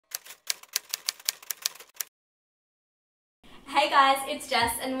guys, it's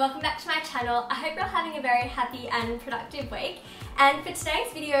Jess and welcome back to my channel. I hope you're having a very happy and productive week. And for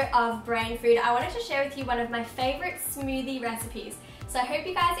today's video of brain food, I wanted to share with you one of my favourite smoothie recipes. So I hope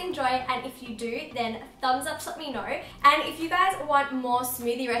you guys enjoy, and if you do, then thumbs up to let me know. And if you guys want more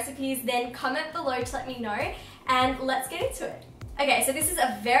smoothie recipes, then comment below to let me know, and let's get into it. Okay, so this is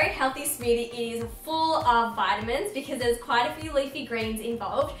a very healthy smoothie. It is full of vitamins because there's quite a few leafy greens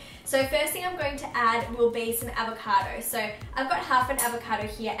involved. So first thing I'm going to add will be some avocado. So I've got half an avocado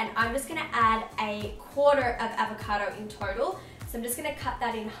here and I'm just gonna add a quarter of avocado in total. So I'm just gonna cut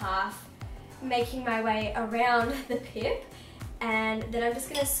that in half, making my way around the pip. And then I'm just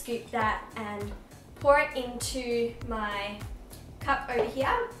gonna scoop that and pour it into my cup over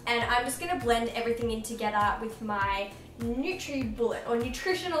here. And I'm just gonna blend everything in together with my NutriBullet or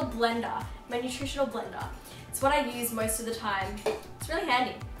nutritional blender. My nutritional blender. It's what I use most of the time. It's really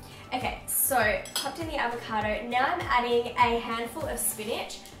handy. Okay, so popped in the avocado. Now I'm adding a handful of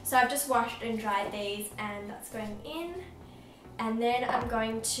spinach. So I've just washed and dried these and that's going in. And then I'm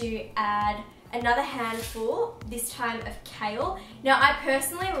going to add another handful, this time of kale. Now I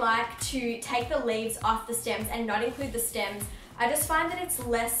personally like to take the leaves off the stems and not include the stems. I just find that it's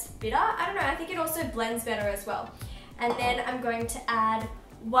less bitter. I don't know, I think it also blends better as well. And then I'm going to add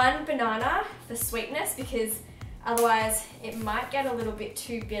one banana for sweetness because otherwise it might get a little bit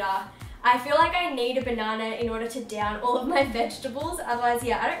too bitter. I feel like I need a banana in order to down all of my vegetables. Otherwise,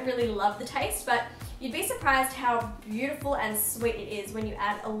 yeah, I don't really love the taste, but you'd be surprised how beautiful and sweet it is when you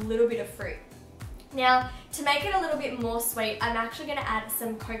add a little bit of fruit. Now, to make it a little bit more sweet, I'm actually gonna add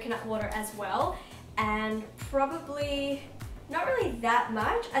some coconut water as well, and probably not really that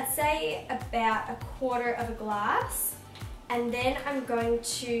much. I'd say about a quarter of a glass. And then I'm going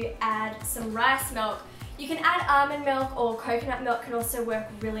to add some rice milk. You can add almond milk or coconut milk can also work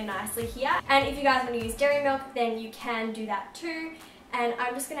really nicely here. And if you guys want to use dairy milk, then you can do that too. And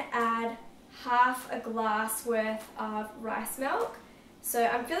I'm just going to add half a glass worth of rice milk. So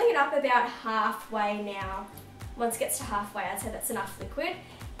I'm filling it up about halfway now. Once it gets to halfway, I'd say that's enough liquid.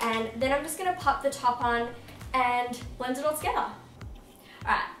 And then I'm just going to pop the top on and blend it all together.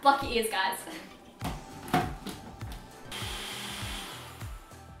 Alright, block your ears, guys.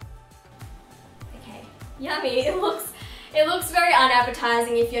 Yummy. It looks very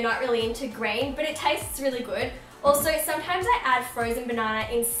unappetizing if you're not really into green, but it tastes really good. Also, sometimes I add frozen banana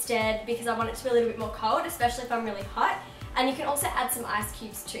instead because I want it to be a little bit more cold, especially if I'm really hot. And you can also add some ice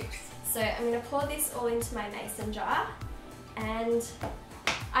cubes too. So I'm going to pour this all into my mason jar. And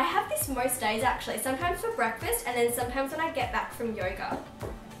I have this most days actually, sometimes for breakfast and then sometimes when I get back from yoga.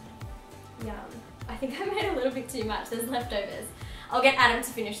 Yum. I think I made a little bit too much, there's leftovers. I'll get Adam to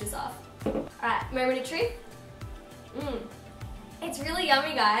finish this off. Alright, moment of truth. It's really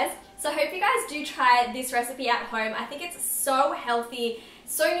yummy, guys. So I hope you guys do try this recipe at home. I think it's so healthy,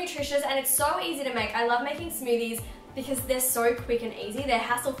 so nutritious, and it's so easy to make. I love making smoothies because they're so quick and easy. They're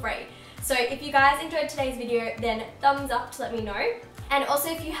hassle-free. So if you guys enjoyed today's video, then thumbs up to let me know. And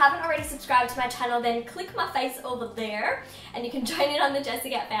also if you haven't already subscribed to my channel, then click my face over there and you can join in on the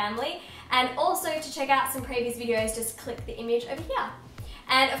Jessica family. And also to check out some previous videos, just click the image over here.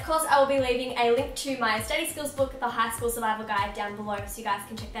 And of course I will be leaving a link to my study skills book, The High School Survival Guide, down below so you guys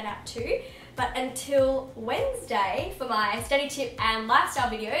can check that out too. But until Wednesday for my study tip and lifestyle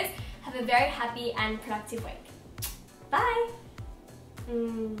videos, have a very happy and productive week. Bye!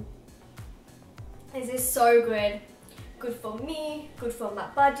 This is so good. Good for me, good for my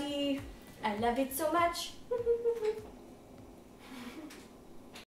body. I love it so much.